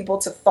other people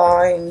to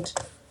find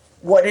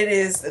what it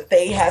is that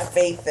they have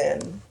faith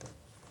in.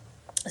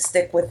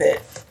 Stick with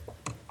it.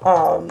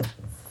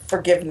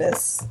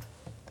 Forgiveness.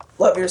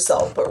 Love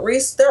yourself. But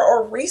there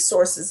are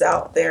resources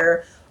out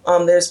there.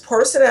 There's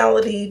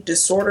Personality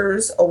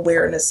Disorders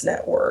Awareness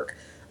Network.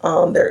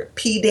 They're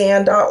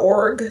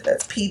pdan.org.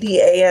 That's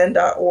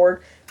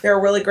pdan.org. They're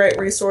a really great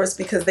resource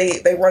because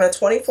they run a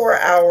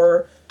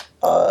 24-hour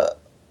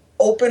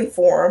open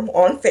forum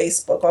on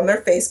Facebook, on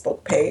their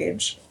Facebook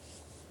page.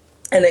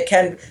 And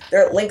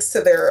their links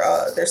to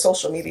their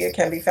social media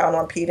can be found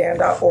on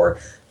pdan.org.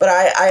 But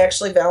I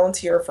actually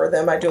volunteer for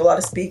them. I do a lot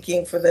of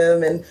speaking for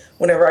them. And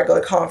whenever I go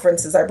to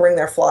conferences, I bring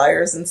their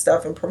flyers and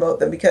stuff and promote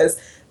them, because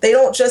they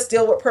don't just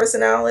deal with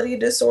personality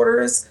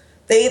disorders.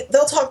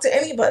 They'll talk to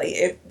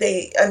anybody.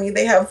 They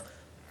have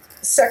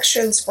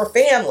sections for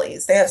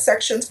families. They have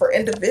sections for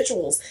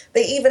individuals.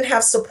 They even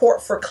have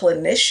support for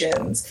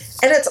clinicians.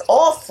 And it's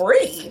all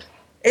free.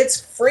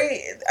 It's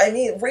free.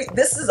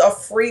 This is a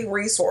free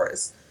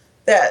resource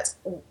that's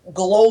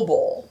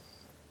global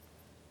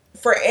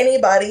for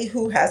anybody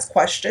who has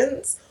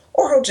questions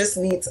or who just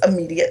needs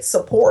immediate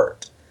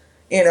support.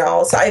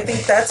 So I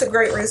think that's a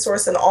great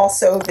resource. And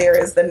also there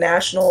is the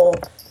National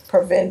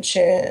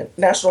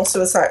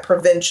Suicide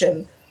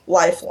Prevention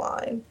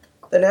Lifeline.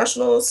 The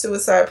National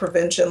Suicide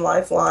Prevention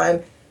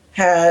Lifeline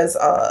has,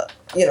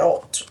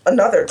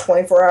 another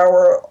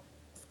 24-hour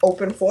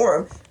open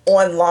forum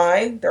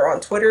online. They're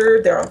on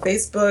Twitter. They're on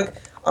Facebook.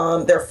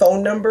 Their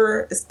phone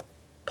number is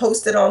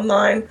posted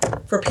online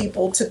for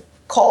people to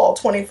call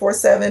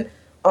 24/7.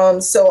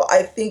 So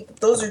I think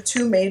those are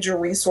two major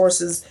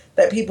resources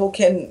that people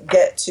can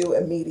get to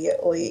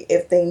immediately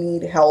if they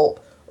need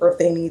help or if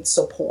they need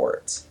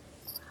support.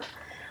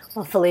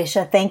 Well,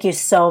 Felicia, thank you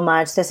so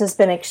much. This has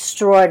been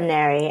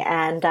extraordinary,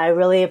 and I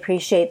really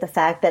appreciate the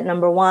fact that,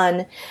 number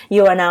one,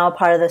 you are now a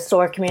part of the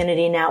SOAR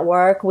Community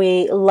Network.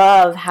 We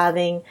love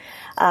having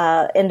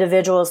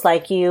individuals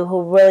like you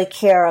who really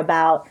care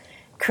about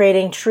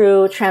creating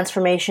true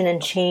transformation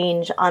and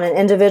change on an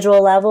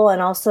individual level,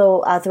 and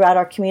also throughout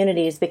our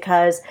communities,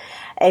 because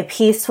a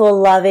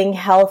peaceful, loving,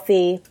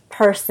 healthy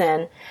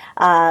person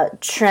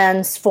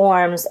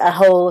transforms a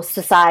whole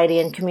society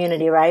and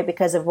community, right?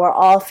 Because if we're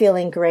all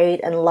feeling great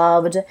and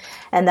loved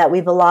and that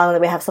we belong,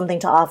 that we have something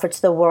to offer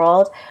to the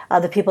world,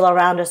 the people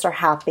around us are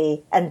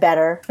happy and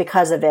better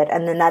because of it.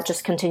 And then that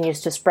just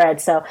continues to spread.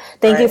 So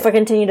thank you for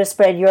continuing to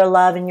spread your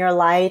love and your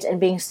light, and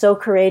being so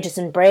courageous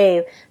and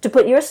brave to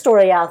put your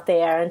story out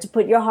there and to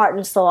put your heart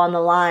and soul on the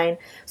line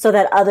so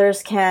that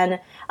others can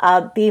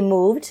be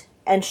moved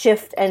and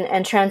shift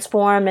and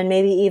transform and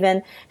maybe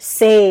even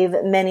save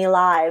many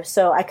lives.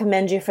 So I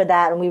commend you for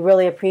that, and we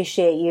really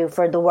appreciate you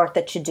for the work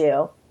that you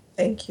do.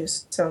 Thank you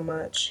so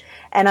much.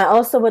 And I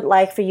also would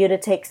like for you to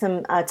take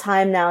some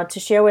time now to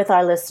share with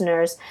our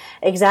listeners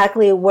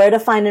exactly where to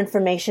find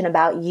information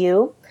about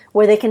you,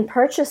 where they can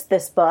purchase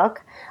this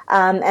book,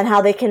 and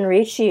how they can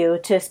reach you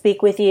to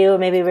speak with you,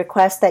 maybe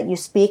request that you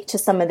speak to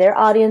some of their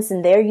audience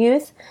and their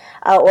youth,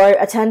 or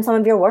attend some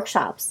of your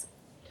workshops.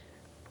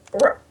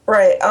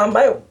 Right.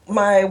 My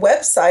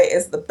website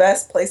is the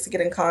best place to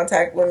get in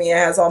contact with me. It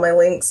has all my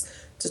links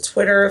to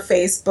Twitter,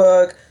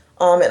 Facebook,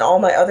 and all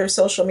my other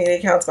social media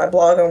accounts, my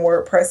blog on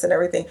WordPress and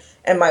everything.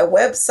 And my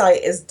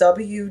website is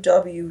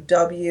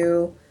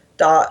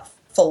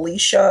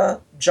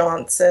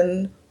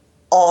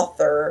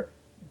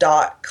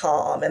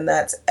www.FeliciaJohnsonAuthor.com. And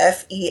that's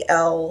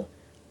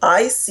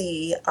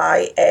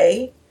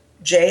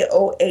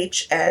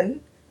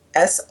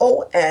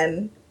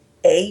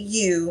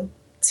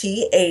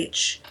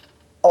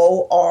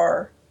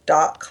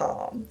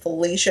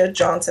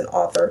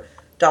FeliciaJohnsonAuthor.com.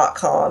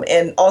 communitynetwork.com.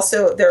 And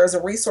also there is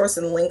a resource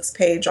and links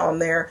page on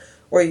there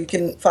where you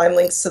can find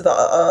links to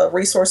the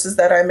resources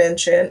that I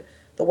mentioned,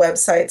 the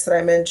websites that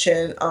I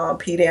mentioned,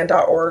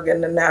 pdan.org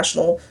and the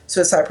National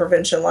Suicide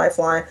Prevention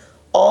Lifeline.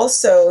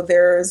 Also,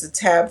 there's a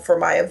tab for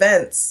my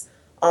events.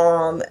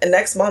 And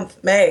next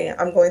month, May,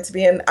 I'm going to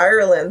be in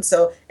Ireland.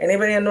 So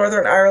anybody in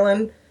Northern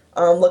Ireland,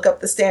 look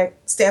up the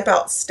Stamp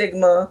Out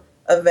Stigma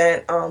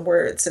event,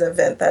 where it's an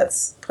event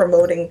that's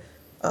promoting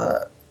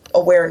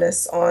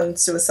awareness on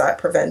suicide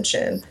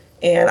prevention.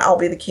 And I'll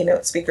be the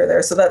keynote speaker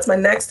there. So that's my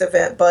next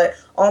event. But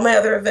all my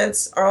other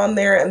events are on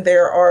there, and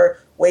there are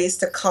ways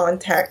to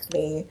contact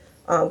me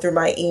through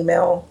my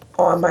email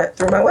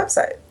through my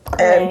website.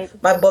 And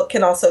my book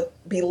can also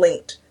be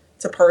linked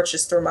to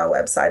purchase through my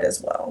website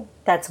as well.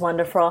 That's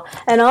wonderful.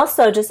 And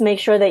also just make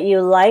sure that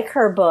you like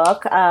her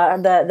book,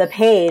 the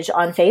page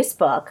on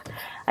Facebook.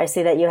 I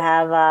see that you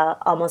have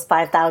almost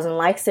 5,000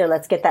 likes there.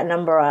 Let's get that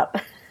number up.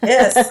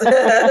 Yes.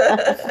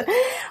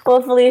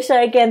 Well,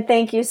 Felicia, again,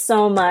 thank you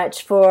so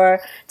much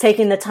for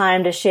taking the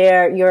time to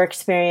share your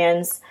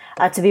experience,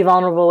 to be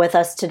vulnerable with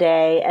us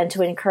today, and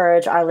to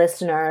encourage our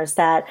listeners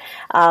that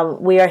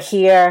we are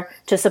here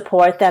to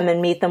support them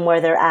and meet them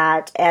where they're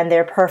at, and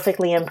they're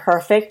perfectly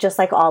imperfect, just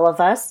like all of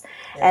us.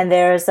 Yeah. And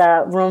there's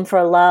room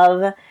for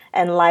love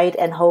and light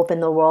and hope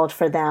in the world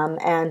for them.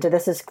 And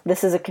this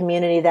is a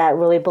community that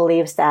really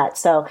believes that.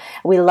 So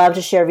we love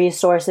to share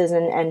resources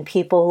and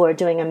people who are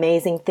doing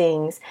amazing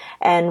things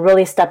and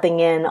really stepping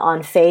in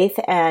on faith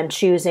and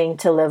choosing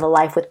to live a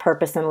life with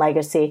purpose and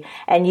legacy.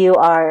 And you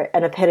are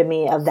an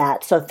epitome of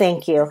that. So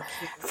thank you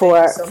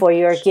for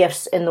your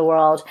gifts in the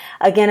world.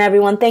 Again,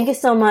 everyone, thank you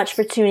so much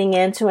for tuning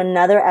in to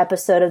another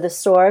episode of the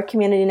SOAR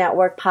Community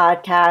Network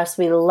podcast.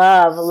 We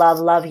love, love,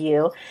 love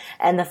you.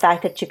 And the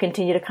fact that you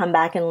continue to come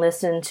back and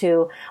listen to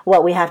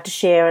what we have to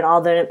share and all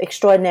the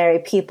extraordinary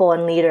people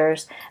and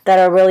leaders that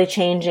are really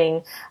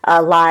changing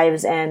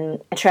lives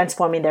and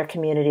transforming their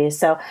communities.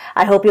 So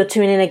I hope you'll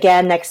tune in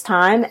again next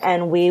time,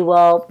 and we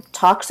will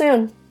talk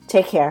soon.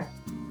 Take care.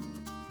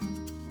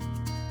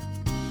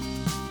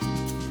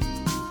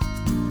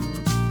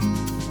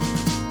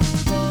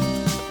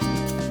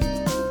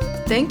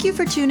 Thank you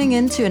for tuning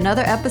in to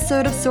another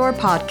episode of SOAR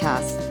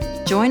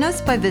Podcast. Join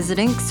us by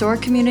visiting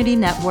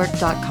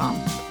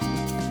soarcommunitynetwork.com.